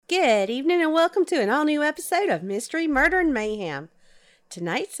Good evening and welcome to an all-new episode of Mystery, Murder, and Mayhem.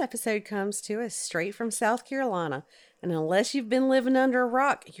 Tonight's episode comes to us straight from South Carolina, and unless you've been living under a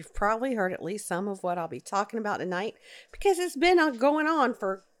rock, you've probably heard at least some of what I'll be talking about tonight because it's been going on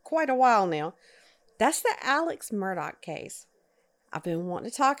for quite a while now. That's the Alex Murdaugh case. I've been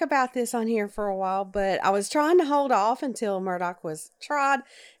wanting to talk about this on here for a while, but I was trying to hold off until Murdaugh was tried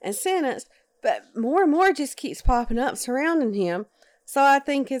and sentenced, but more and more just keeps popping up surrounding him. So I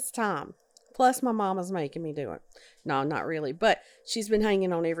think it's time. Plus, my mama's making me do it. No, not really. But she's been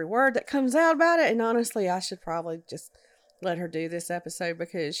hanging on every word that comes out about it. And honestly, I should probably just let her do this episode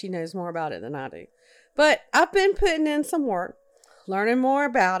because she knows more about it than I do. But I've been putting in some work, learning more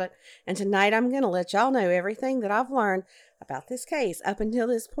about it. And tonight I'm going to let y'all know everything that I've learned about this case up until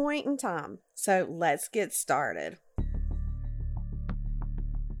this point in time. So let's get started.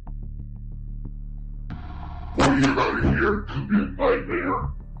 When you out of here, it could be a nightmare.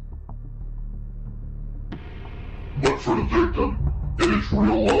 But for the victim, it is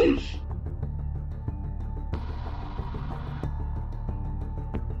realized.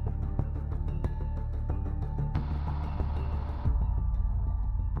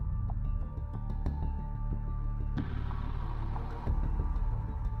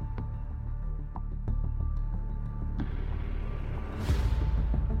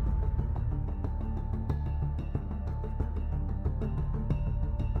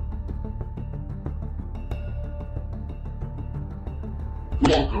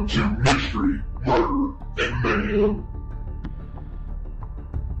 Welcome to Mystery, Murder, and Mayhem.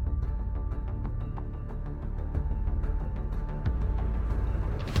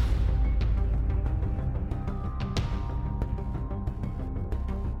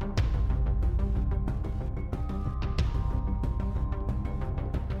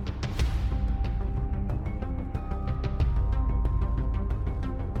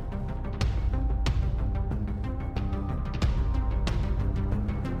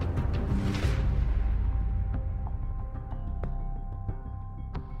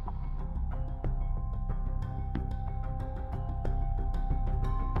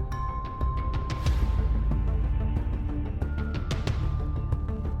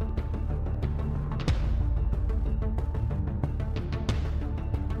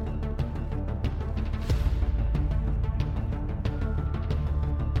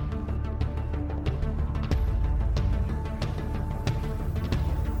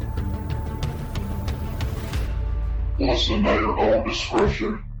 Listen at your own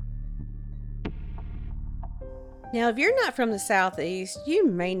discretion. Now, if you're not from the Southeast, you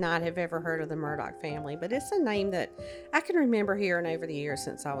may not have ever heard of the Murdaugh family, but it's a name that I can remember hearing over the years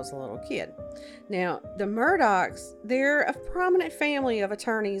since I was a little kid. Now, the Murdaughs, they're a prominent family of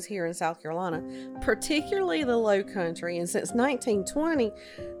attorneys here in South Carolina, particularly the Low Country, and since 1920,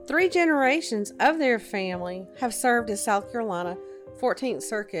 3 generations of their family have served as South Carolina 14th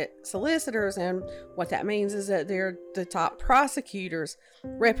Circuit solicitors, and what that means is that they're the top prosecutors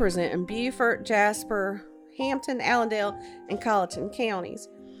representing Beaufort, Jasper, Hampton, Allendale, and Colleton counties.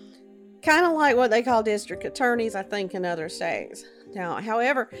 Kind of like what they call district attorneys, I think, in other states. Now,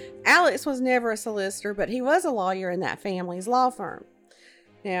 however, Alex was never a solicitor, but he was a lawyer in that family's law firm.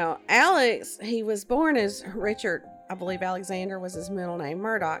 Now, Alex, he was born as Richard, I believe Alexander was his middle name,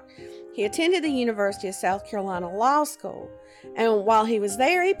 Murdaugh. He attended the University of South Carolina Law School, and while he was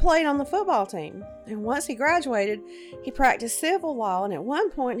there, he played on the football team. And once he graduated, he practiced civil law, and at one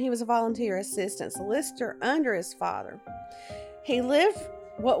point, he was a volunteer assistant solicitor under his father. He lived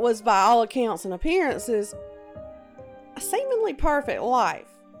what was, by all accounts and appearances, a seemingly perfect life.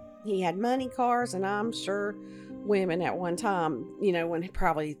 He had money, cars, and I'm sure women at one time, when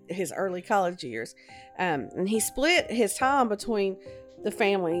probably his early college years. And he split his time between the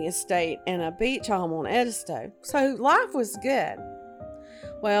family estate and a beach home on Edisto. So life was good.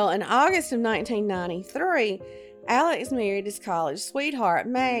 Well, in August of 1993, Alex married his college sweetheart,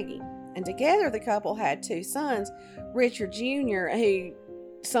 Maggie. And together the couple had 2 sons, Richard Jr., who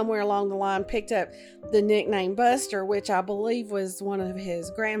somewhere along the line picked up the nickname Buster, which I believe was one of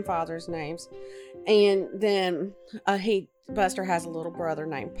his grandfather's names. And then Buster has a little brother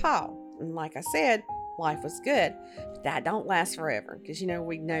named Paul. And like I said, life was good. But that don't last forever because,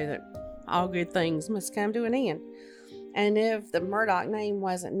 we know that all good things must come to an end. And if the Murdaugh name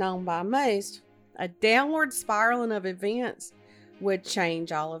wasn't known by most, a downward spiraling of events would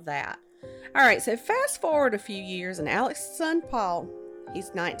change all of that. All right, so fast forward a few years and Alex's son Paul,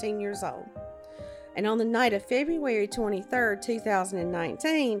 he's 19 years old. And on the night of February 23rd,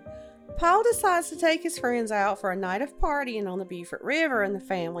 2019, Paul decides to take his friends out for a night of partying on the Beaufort River in the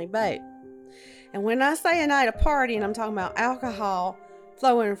family boat. And when I say a night of partying, I'm talking about alcohol,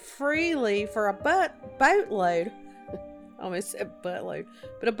 flowing freely for a boatload. I almost said buttload,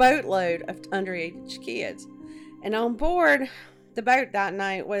 but a boatload of underage kids. And on board the boat that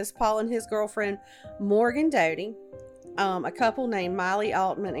night was Paul and his girlfriend Morgan Doty, a couple named Miley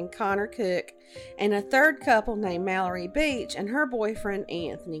Altman and Connor Cook, and a third couple named Mallory Beach and her boyfriend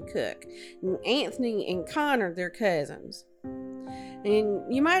Anthony Cook. And Anthony and Connor, they're cousins.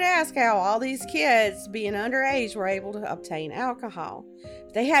 And you might ask how all these kids, being underage, were able to obtain alcohol.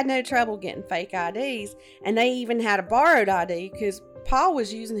 They had no trouble getting fake IDs, and they even had a borrowed ID because Paul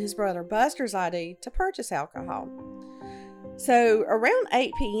was using his brother Buster's ID to purchase alcohol. So around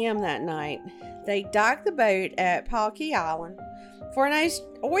 8 p.m. that night, they docked the boat at Paul Key Island for an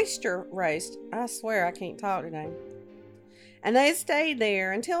oyster roast. I swear I can't talk today. And they stayed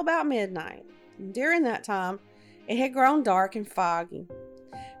there until about midnight. And during that time, it had grown dark and foggy.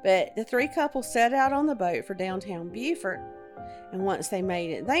 But the three couples set out on the boat for downtown Beaufort. And once they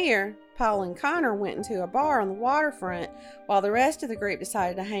made it there, Paul and Connor went into a bar on the waterfront while the rest of the group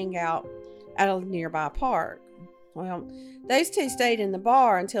decided to hang out at a nearby park. Well, those two stayed in the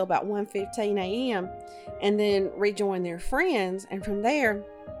bar until about 1:15 a.m. and then rejoined their friends. And from there,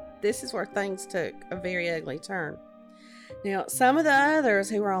 this is where things took a very ugly turn. Now, some of the others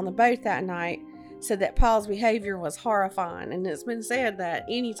who were on the boat that night said that Paul's behavior was horrifying. And it's been said that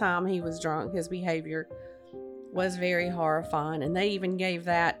anytime he was drunk, his behavior was very horrifying. And they even gave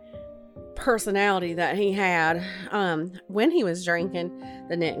that personality that he had when he was drinking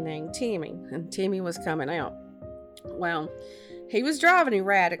the nickname Timmy. And Timmy was coming out. Well, he was driving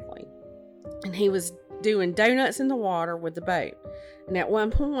erratically, and he was doing donuts in the water with the boat. And at one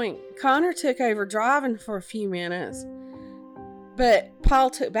point, Connor took over driving for a few minutes, but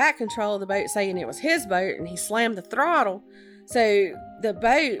Paul took back control of the boat, saying it was his boat, and he slammed the throttle. So the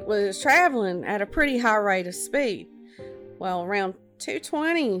boat was traveling at a pretty high rate of speed. Well, around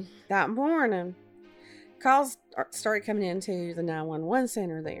 2:20 that morning, calls started coming into the 911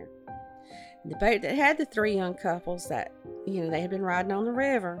 center there. The boat that had the three young couples that, they had been riding on the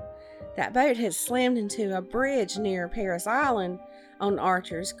river, that boat had slammed into a bridge near Paris Island on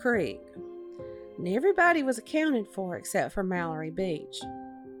Archer's Creek. And everybody was accounted for except for Mallory Beach.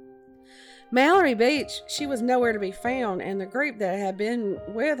 Mallory Beach, she was nowhere to be found, and the group that had been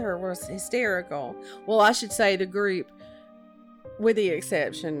with her was hysterical. Well, I should say the group with the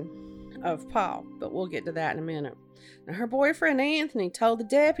exception of Paul, but we'll get to that in a minute. Now, her boyfriend Anthony told the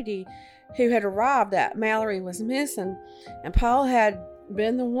deputy who had arrived that Mallory was missing, and Paul had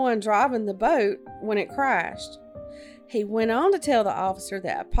been the one driving the boat when it crashed. He went on to tell the officer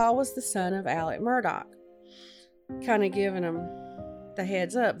that Paul was the son of Alec Murdaugh, kind of giving him the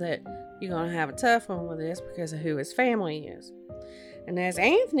heads up that you're going to have a tough one with this because of who his family is. And as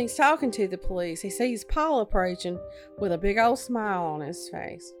Anthony's talking to the police, he sees Paul approaching with a big old smile on his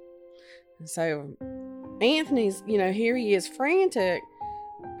face. And so Anthony's, here he is frantic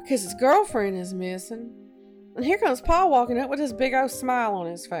because his girlfriend is missing. And here comes Paul walking up with his big old smile on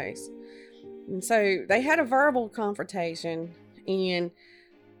his face. And so they had a verbal confrontation, and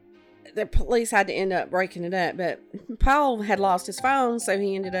the police had to end up breaking it up. But Paul had lost his phone, so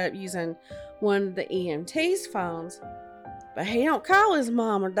he ended up using one of the EMT's phones. But he don't call his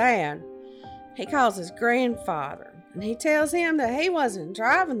mom or dad. He calls his grandfather. And he tells him that he wasn't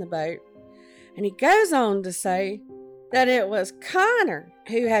driving the boat. And he goes on to say that it was Connor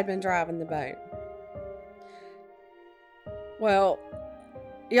who had been driving the boat. Well,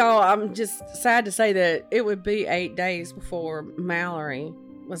 y'all, I'm just sad to say that it would be 8 days before Mallory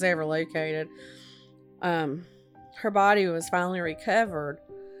was ever located. Her body was finally recovered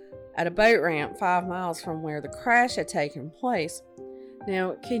at a boat ramp 5 miles from where the crash had taken place.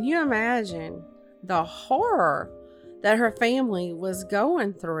 Now, can you imagine the horror that her family was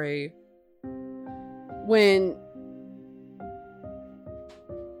going through when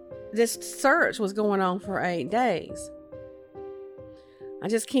this search was going on for 8 days? I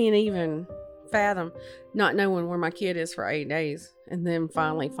just can't even fathom not knowing where my kid is for 8 days and then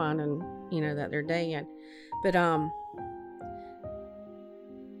finally finding, that they're dead. But,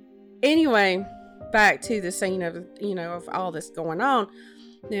 anyway, back to the scene of, of all this going on.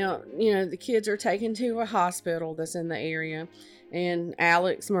 Now, the kids are taken to a hospital that's in the area, and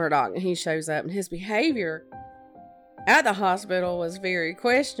Alex Murdaugh, he shows up, and his behavior at the hospital was very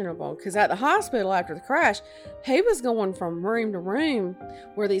questionable, because at the hospital after the crash, he was going from room to room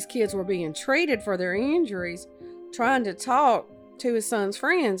where these kids were being treated for their injuries, trying to talk to his son's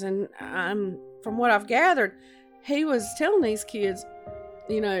friends. And from what I've gathered, he was telling these kids,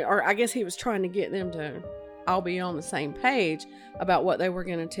 or I guess he was trying to get them to all be on the same page about what they were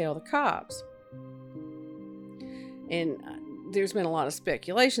going to tell the cops. And there's been a lot of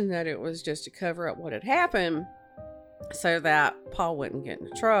speculation that it was just to cover up what had happened so that Paul wouldn't get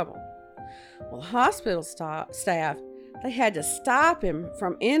into trouble. Well, the hospital staff, they had to stop him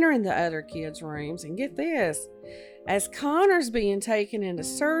from entering the other kids' rooms. And get this, as Connor's being taken into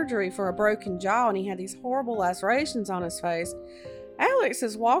surgery for a broken jaw and he had these horrible lacerations on his face, Alex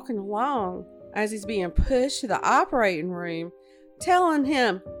is walking along as he's being pushed to the operating room, telling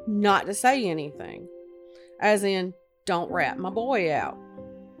him not to say anything. As in, don't rat my boy out.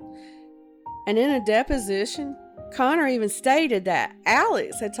 And in a deposition, Connor even stated that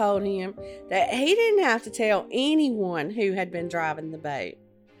Alex had told him that he didn't have to tell anyone who had been driving the boat.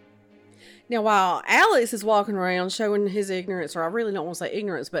 Now, while Alex is walking around showing his ignorance, or I really don't want to say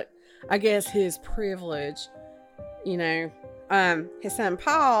ignorance, but I guess his privilege, his son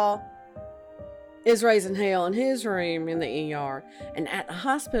Paul is raising hell in his room in the ER. And at the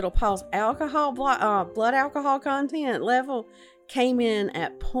hospital, Paul's blood alcohol content level came in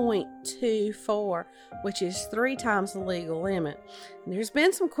at 0.24, which is 3 times the legal limit. And there's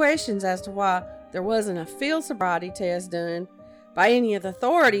been some questions as to why there wasn't a field sobriety test done by any of the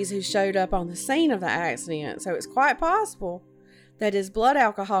authorities who showed up on the scene of the accident. So it's quite possible that his blood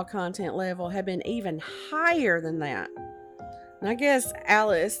alcohol content level had been even higher than that. And I guess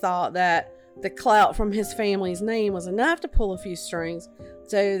Alice thought that the clout from his family's name was enough to pull a few strings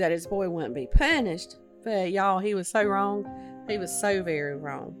so that his boy wouldn't be punished. But y'all, he was so wrong. He was so very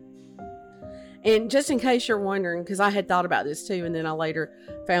wrong. And just in case you're wondering, because I had thought about this too, and then I later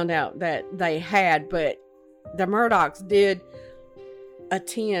found out that they had, but the Murdaughs did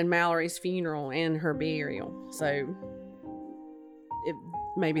attend Mallory's funeral and her burial. So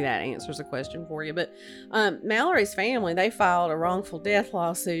maybe that answers a question for you. But Mallory's family, they filed a wrongful death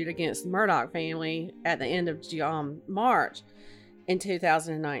lawsuit against the Murdaugh family at the end of March in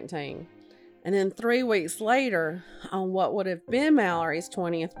 2019. And then 3 weeks later, on what would have been Mallory's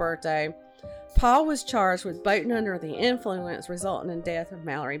 20th birthday, Paul was charged with boating under the influence, resulting in death of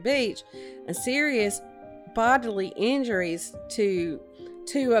Mallory Beach and serious bodily injuries to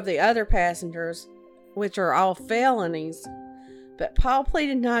 2 of the other passengers, which are all felonies. But Paul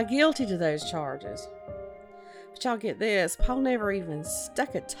pleaded not guilty to those charges. But y'all get this, Paul never even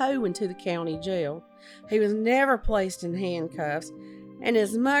stuck a toe into the county jail. He was never placed in handcuffs, and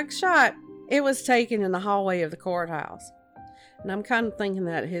his mugshot, it was taken in the hallway of the courthouse. And I'm kind of thinking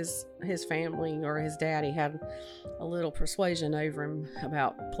that his family or his daddy had a little persuasion over him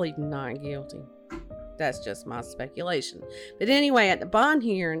about pleading not guilty. That's just my speculation. But anyway, at the bond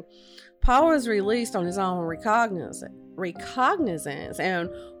hearing, Paul was released on his own recognizance. And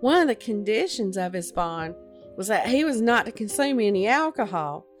one of the conditions of his bond was that he was not to consume any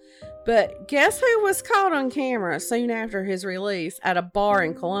alcohol. But guess who was caught on camera soon after his release at a bar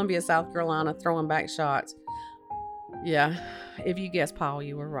in Columbia, South Carolina, throwing back shots? Yeah, if you guessed Paul,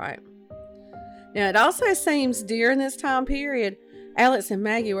 you were right. Now, it also seems during this time period, Alex and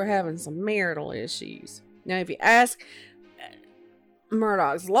Maggie were having some marital issues. Now, if you ask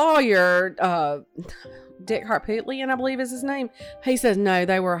Murdaugh's lawyer, Dick Harpootlian, I believe is his name, he says no,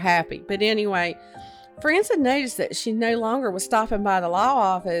 they were happy. But anyway, friends had noticed that she no longer was stopping by the law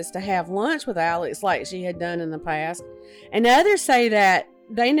office to have lunch with Alex like she had done in the past. And others say that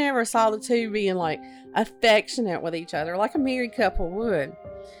they never saw the two being affectionate with each other like a married couple would.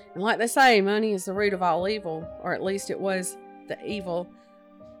 And like they say, money is the root of all evil, or at least it was the evil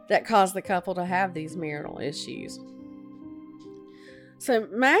that caused the couple to have these marital issues. So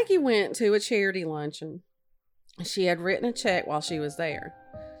Maggie went to a charity luncheon. She had written a check while she was there,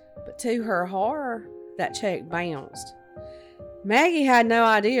 but to her horror, that check bounced. Maggie had no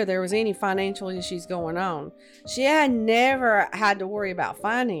idea there was any financial issues going on. She had never had to worry about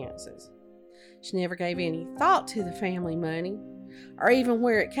finances. She never gave any thought to the family money or even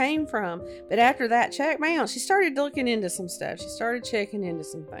where it came from. But after that check bounced, she started looking into some stuff. She started checking into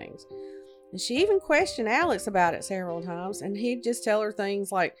some things. And she even questioned Alex about it several times. And he'd just tell her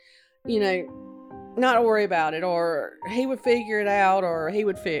things like, not to worry about it, or he would figure it out, or he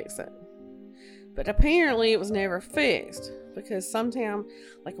would fix it. But apparently it was never fixed, because sometime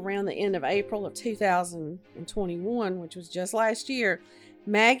around the end of April of 2021, which was just last year,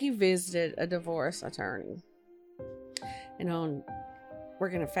 Maggie visited a divorce attorney. And we're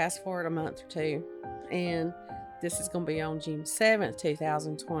going to fast forward a month or two, and this is going to be on June 7th,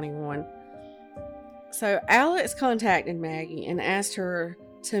 2021. So Alex contacted Maggie and asked her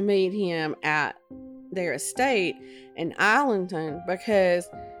to meet him at their estate in Arlington because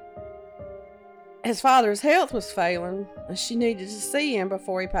his father's health was failing and she needed to see him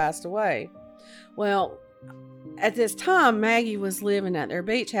before he passed away. Well, at this time, Maggie was living at their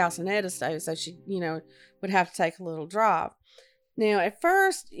beach house in Edisto, so she, would have to take a little drive. Now, at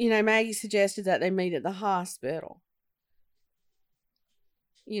first, Maggie suggested that they meet at the hospital.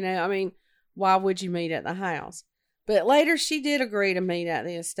 Why would you meet at the house? But later she did agree to meet at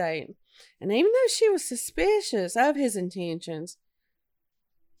the estate. And even though she was suspicious of his intentions,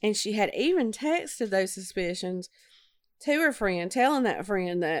 and she had even texted those suspicions to her friend, telling that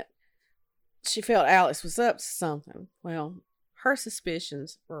friend that she felt Alex was up to something. Well, her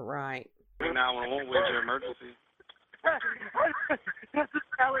suspicions were right. 911, where's your emergency? This is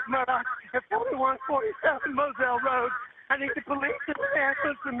Alex Murdaugh at 4147 Moselle Road. I need the police and the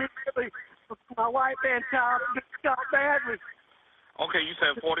ambulance immediately. My wife and child just shot badly. Okay, you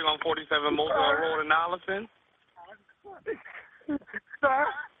said 4147 Moselle Road in Allison? Sir?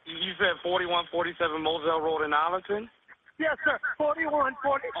 You said 4147 Moselle Road in Allison? Yes, sir.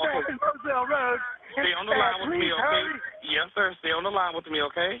 4147 Moselle Road. Stay on the line with me, okay? Yes, sir. Stay on the line with me,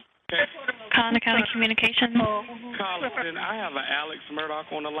 okay? Collin County Communications. Collin, I have an Alex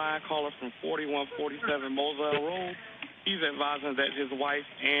Murdaugh on the line, caller from 4147 Moselle Road. He's advising that his wife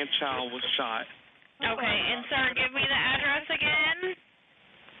and child was shot. Okay, and sir, give me the address again.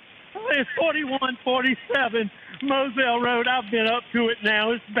 It's 4147 Moselle Road. I've been up to it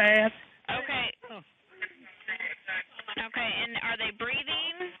now. It's bad. Okay. Okay, and are they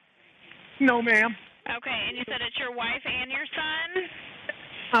breathing? No, ma'am. Okay, and you said it's your wife and your son?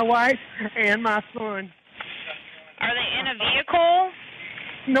 My wife and my son. Are they in a vehicle?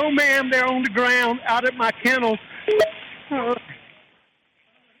 No, ma'am. They're on the ground out at my kennels.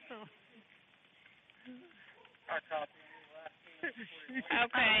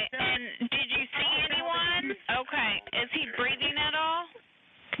 Okay, and did you see anyone? Okay, is he breathing at all?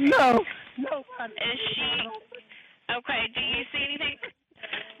 No. Is she? Okay, do you see anything?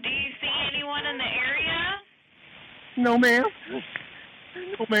 Do you see anyone in the area? No, ma'am.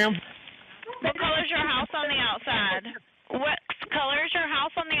 No, ma'am. What color is your house on the outside? What color is your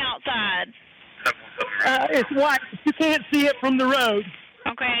house on the outside? It's white. You can't see it from the road.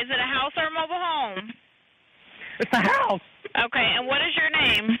 Okay, is it a house or a mobile home? It's a house. Okay, and what is your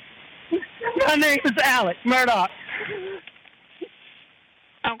name? My name is Alex Murdaugh.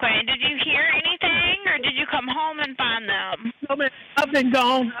 Okay, and did you hear anything, or did you come home and find them? No, ma'am. I've been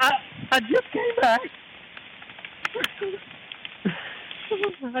gone. I just came back.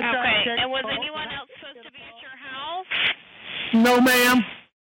 Okay, and was anyone else supposed to be at your house? No, ma'am.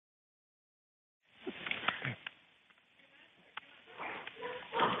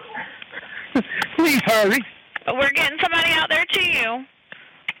 Please hurry. We're getting somebody out there to you.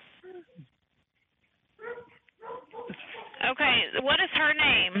 Okay, what is her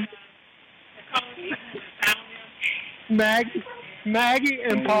name? Maggie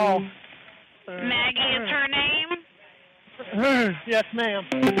and Paul. Maggie is her name? Yes, ma'am.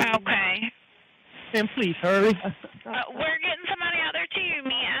 Okay. And please hurry. We're getting somebody out there to you.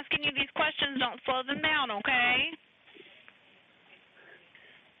 Me asking you these questions don't slow them down, okay?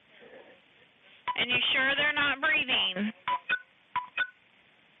 And you sure they're not breathing?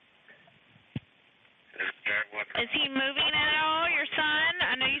 Is he moving at all, your son?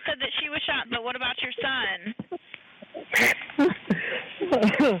 I know you said that she was shot, but what about your son?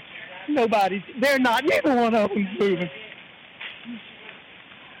 Nobody. They're not. Neither one of them's moving.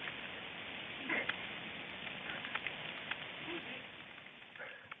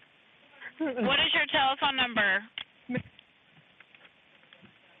 What is your telephone number?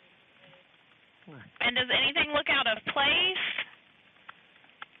 And does anything look out of place?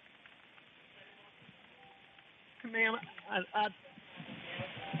 Ma'am,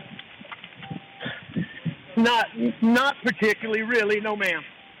 not particularly, really, no, ma'am.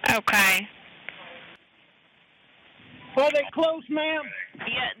 Okay. Are they close, ma'am?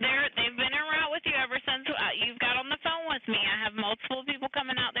 Yeah, they've been en route with you ever since you've got on the phone with me. I have multiple people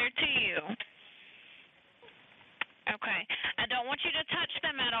coming out there to you. Okay. I don't want you to touch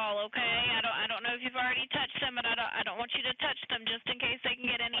them at all, okay? I don't know if you've already touched them, but I don't want you to touch them just in case they can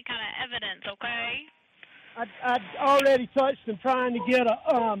get any kind of evidence, okay? I already touched them trying to get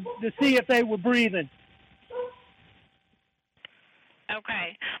to see if they were breathing.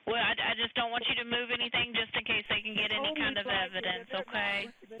 Okay. Well, I just don't want you to move anything just in case they can get any kind of evidence, okay?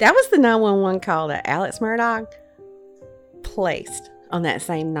 That was the 911 call that Alex Murdaugh placed on that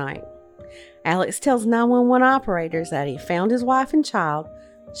same night. Alex tells 911 operators that he found his wife and child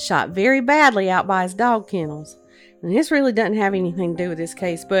shot very badly out by his dog kennels. And this really doesn't have anything to do with this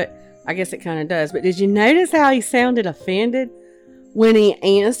case, but I guess it kind of does. But did you notice how he sounded offended when he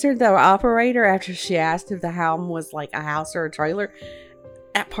answered the operator after she asked if the home was like a house or a trailer?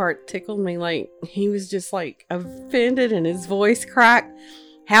 That part tickled me. Like, he was just like offended and his voice cracked.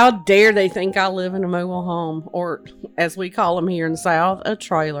 How dare they think I live in a mobile home, or as we call them here in the South, a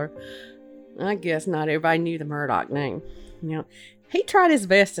trailer. I guess not everybody knew the Murdaugh name. He tried his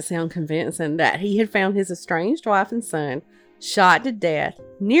best to sound convincing that he had found his estranged wife and son shot to death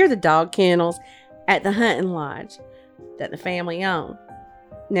near the dog kennels at the hunting lodge that the family owned.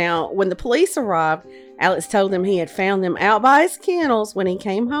 Now, when the police arrived, Alex told them he had found them out by his kennels when he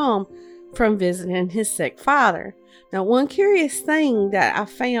came home from visiting his sick father. Now, one curious thing that I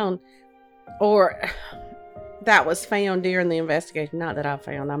found, or that was found during the investigation, not that I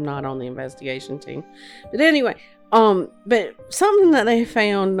found, I'm not on the investigation team, but anyway, but something that they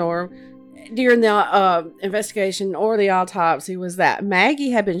found or during the investigation or the autopsy was that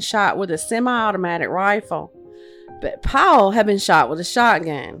Maggie had been shot with a semi-automatic rifle, but Paul had been shot with a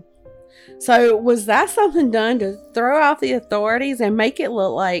shotgun. So was that something done to throw off the authorities and make it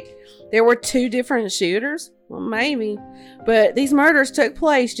look like there were two different shooters? Well, maybe. But these murders took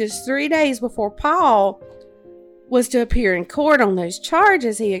place just 3 days before Paul was to appear in court on those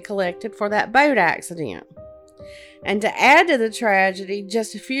charges he had collected for that boat accident. And to add to the tragedy,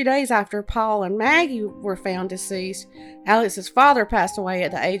 just a few days after Paul and Maggie were found deceased, Alex's father passed away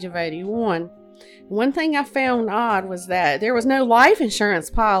at the age of 81. One thing I found odd was that there was no life insurance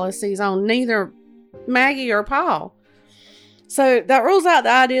policies on neither Maggie or Paul. So that rules out the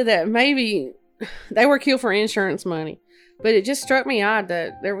idea that maybe they were killed for insurance money. But it just struck me odd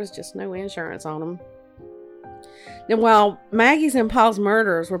that there was just no insurance on them. Then while Maggie's and Paul's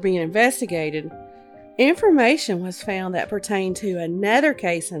murders were being investigated, information was found that pertained to another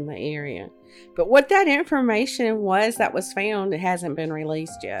case in the area. But what that information was that was found, it hasn't been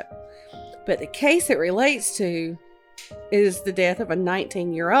released yet. But the case it relates to is the death of a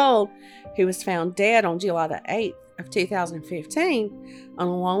 19-year-old who was found dead on July the 8th of 2015 on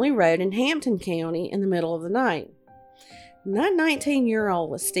a lonely road in Hampton County in the middle of the night. And that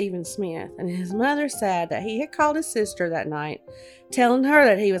 19-year-old was Stephen Smith, and his mother said that he had called his sister that night, telling her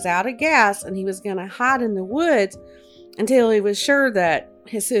that he was out of gas and he was going to hide in the woods until he was sure that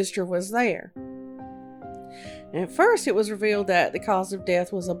his sister was there. And at first it was revealed that the cause of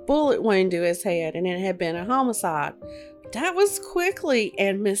death was a bullet wound to his head and it had been a homicide. But that was quickly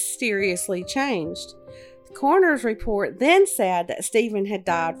and mysteriously changed. The coroner's report then said that Stephen had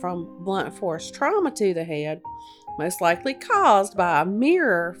died from blunt force trauma to the head, most likely caused by a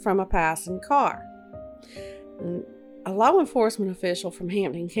mirror from a passing car. And a law enforcement official from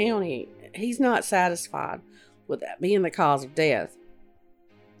Hampton County, he's not satisfied with that being the cause of death.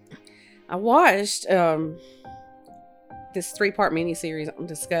 I watched this 3-part miniseries on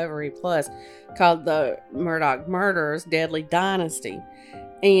Discovery Plus called The Murdaugh Murders, Deadly Dynasty.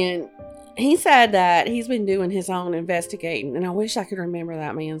 And he said that he's been doing his own investigating. And I wish I could remember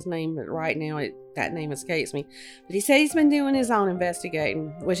that man's name, but right now that name escapes me. But he said he's been doing his own investigating,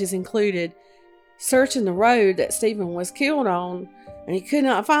 which has included searching the road that Stephen was killed on. And he could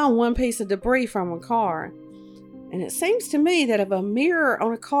not find one piece of debris from a car. And it seems to me that if a mirror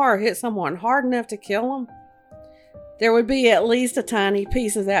on a car hit someone hard enough to kill them, there would be at least a tiny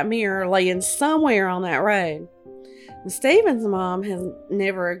piece of that mirror laying somewhere on that road. And Stephen's mom has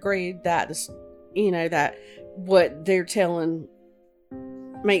never agreed that, that what they're telling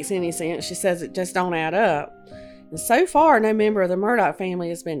makes any sense. She says it just don't add up. And so far, no member of the Murdaugh family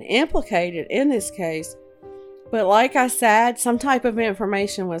has been implicated in this case. But like I said, some type of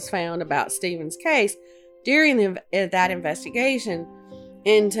information was found about Stephen's case during that investigation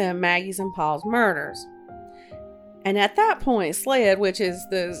into Maggie's and Paul's murders. And at that point, SLED, which is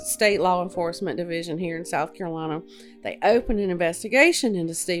the state law enforcement division here in South Carolina, they opened an investigation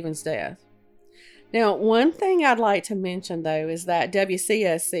into Stephen's death. Now, one thing I'd like to mention, though, is that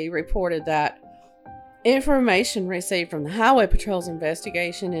WCSC reported that information received from the Highway Patrol's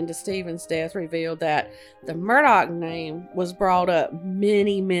investigation into Stephen's death revealed that the Murdaugh name was brought up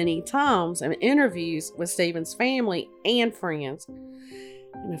many, many times in interviews with Stephen's family and friends.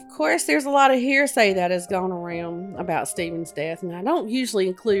 And of course, there's a lot of hearsay that has gone around about Stephen's death, and I don't usually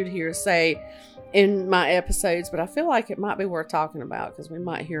include hearsay in my episodes, but I feel like it might be worth talking about because we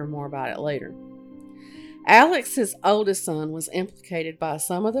might hear more about it later. Alex's oldest son was implicated by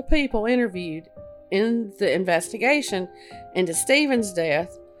some of the people interviewed in the investigation into Stephen's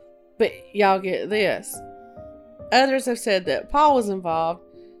death, but y'all get this. Others have said that Paul was involved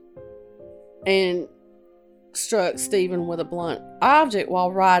and struck Stephen with a blunt object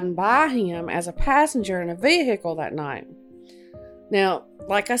while riding by him as a passenger in a vehicle that night. Now,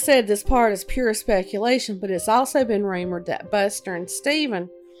 like I said, this part is pure speculation, but it's also been rumored that Buster and Stephen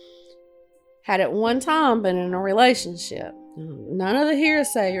had at one time been in a relationship. None of the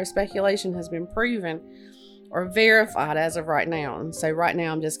hearsay or speculation has been proven or verified as of right now. And so right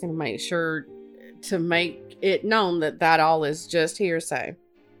now I'm just going to make sure to make it known that that all is just hearsay.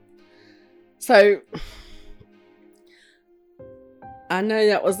 So I know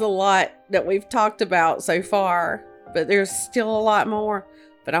that was a lot that we've talked about so far, but there's still a lot more.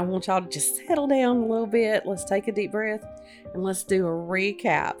 But I want y'all to just settle down a little bit. Let's take a deep breath and let's do a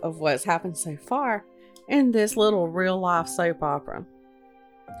recap of what's happened so far in this little real life soap opera.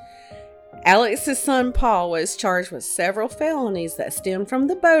 Alex's son Paul was charged with several felonies that stemmed from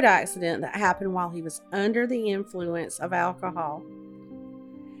the boat accident that happened while he was under the influence of alcohol.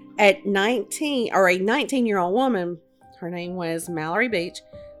 At 19, or a 19-year-old woman, her name was Mallory Beach.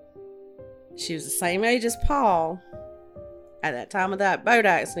 She was the same age as Paul. At that time of that boat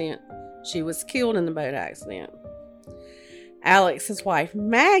accident, she was killed in the boat accident. Alex's wife,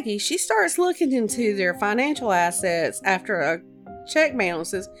 Maggie, she starts looking into their financial assets after a check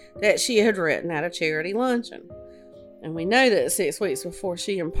balances that she had written at a charity luncheon. And we know that 6 weeks before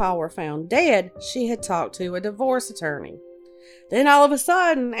she and Paul were found dead, she had talked to a divorce attorney. Then all of a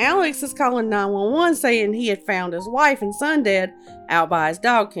sudden, Alex is calling 911 saying he had found his wife and son dead out by his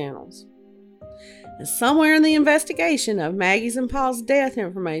dog kennels. And somewhere in the investigation of Maggie's and Paul's death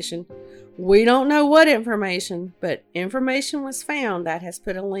information, we don't know what information, but information was found that has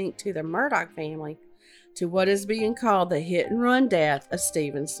put a link to the Murdaugh family to what is being called the hit and run death of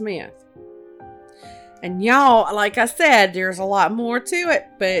Stephen Smith. And y'all, like I said, there's a lot more to it,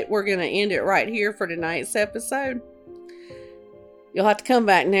 but we're going to end it right here for tonight's episode. You'll have to come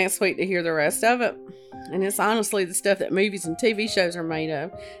back next week to hear the rest of it. And it's honestly the stuff that movies and TV shows are made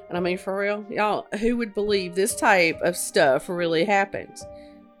of. And I mean, for real, y'all, who would believe this type of stuff really happens?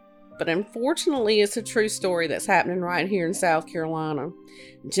 But unfortunately, it's a true story that's happening right here in South Carolina.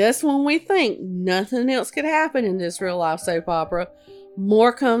 Just when we think nothing else could happen in this real life soap opera,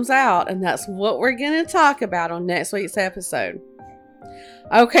 more comes out. And that's what we're going to talk about on next week's episode.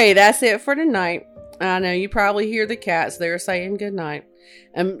 Okay, that's it for tonight. I know you probably hear the cats there saying goodnight.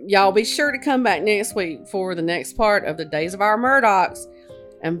 And y'all be sure to come back next week for the next part of the Days of Our Murdaughs.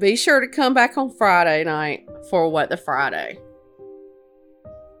 And be sure to come back on Friday night for What the Friday.